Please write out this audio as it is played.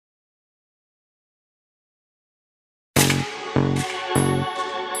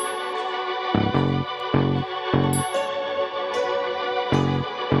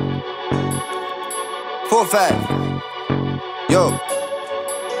4-5. Yo.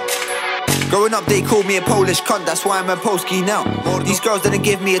 Growing up they called me a Polish cunt, that's why I'm a Polskii now. These girls didn't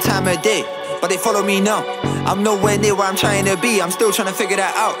give me a time of day, but they follow me now. I'm nowhere near where I'm trying to be, I'm still trying to figure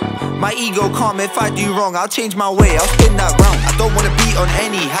that out. My ego calm, if I do wrong, I'll change my way, I'll spin that round. I don't wanna be on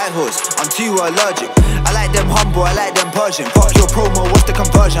any high horse, I'm too allergic. I like them humble, I like them Persian. Fuck your promo, what's the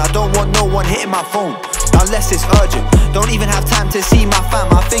conversion? I don't want no one hitting my phone, unless it's urgent. Don't even have time to see my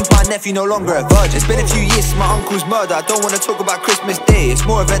fam, I think my nephew no longer a virgin. It's been a few years since my uncle's murder, I don't wanna talk about Christmas Day, it's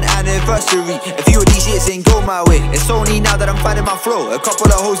more of an anniversary. A few of these years ain't go my way, it's only now that I'm finding my flow. A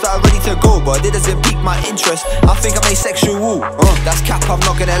couple of hoes that are ready to go, but it doesn't pique my interest. I think I'm asexual, that's cap, I'm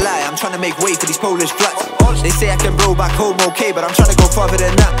not gonna lie. I'm trying to make way for these Polish flats. They say I can blow back home okay, but I'm trying to go further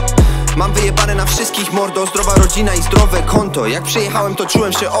than that. Mam wyjebane na wszystkich mordo, zdrowa rodzina i zdrowe konto. Jak przyjechałem to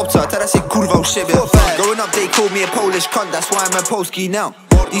czułem się obco, a teraz jak kurwa u siebie. Growing up they called me a Polish cunt, that's why I'm a Polskii now.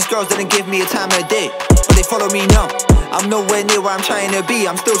 These girls didn't give me a time of day, but they follow me now. I'm nowhere near where I'm trying to be,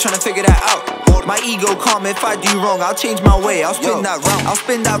 I'm still trying to figure that out. My ego calm, if I do wrong, I'll change my way, I'll spin that round. I'll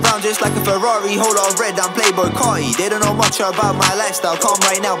spin that round just like a Ferrari, hold on red, I'm Playboy Carti. They don't know much about my lifestyle, calm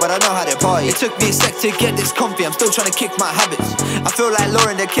right now, but I know how to party. It took me a sec to get this comfy, I'm still trying to kick my habits. I feel like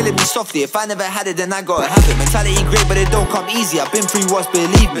Lauren, they're killing me softly. If I never had it, then I gotta have it. Mentality great, but it don't come easy, I've been through worse,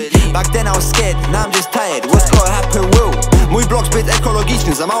 believe me. Back then I was scared, now I'm just tired, what's gotta happen will. Mój blok zbyt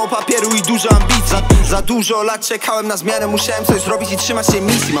ekologiczny, za mało papieru i dużo ambicji. Za dużo lat czekałem na zmianę, musiałem coś zrobić i trzymać się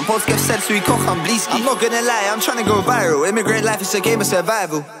misji. Mam Polskę w sercu i kocham bliskich. I'm not gonna lie, I'm trying to go viral. Immigrant life is a game of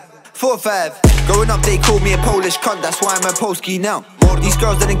survival. 4-5. Growing up they called me a Polish cunt, that's why I'm a Polskii now. These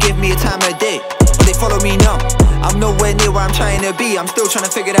girls didn't give me a time of day, but they follow me now. I'm nowhere near where I'm trying to be, I'm still trying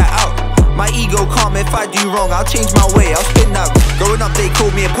to figure that out. My ego calm, if I do wrong, I'll change my way, I'll spin that. Growing up they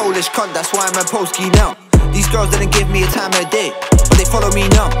called me a Polish cunt, that's why I'm a Polskii now. These girls didn't give me a time of day, but they follow me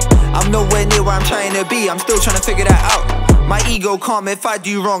now. I'm nowhere near where I'm trying to be, I'm still trying to figure that out. My ego calm, if I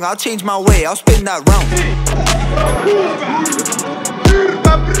do wrong, I'll change my way, I'll spin that round.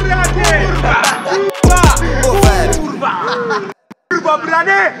 Kurwa branie! Kurwa! Kurwa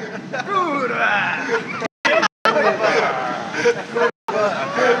branie! Kurwa!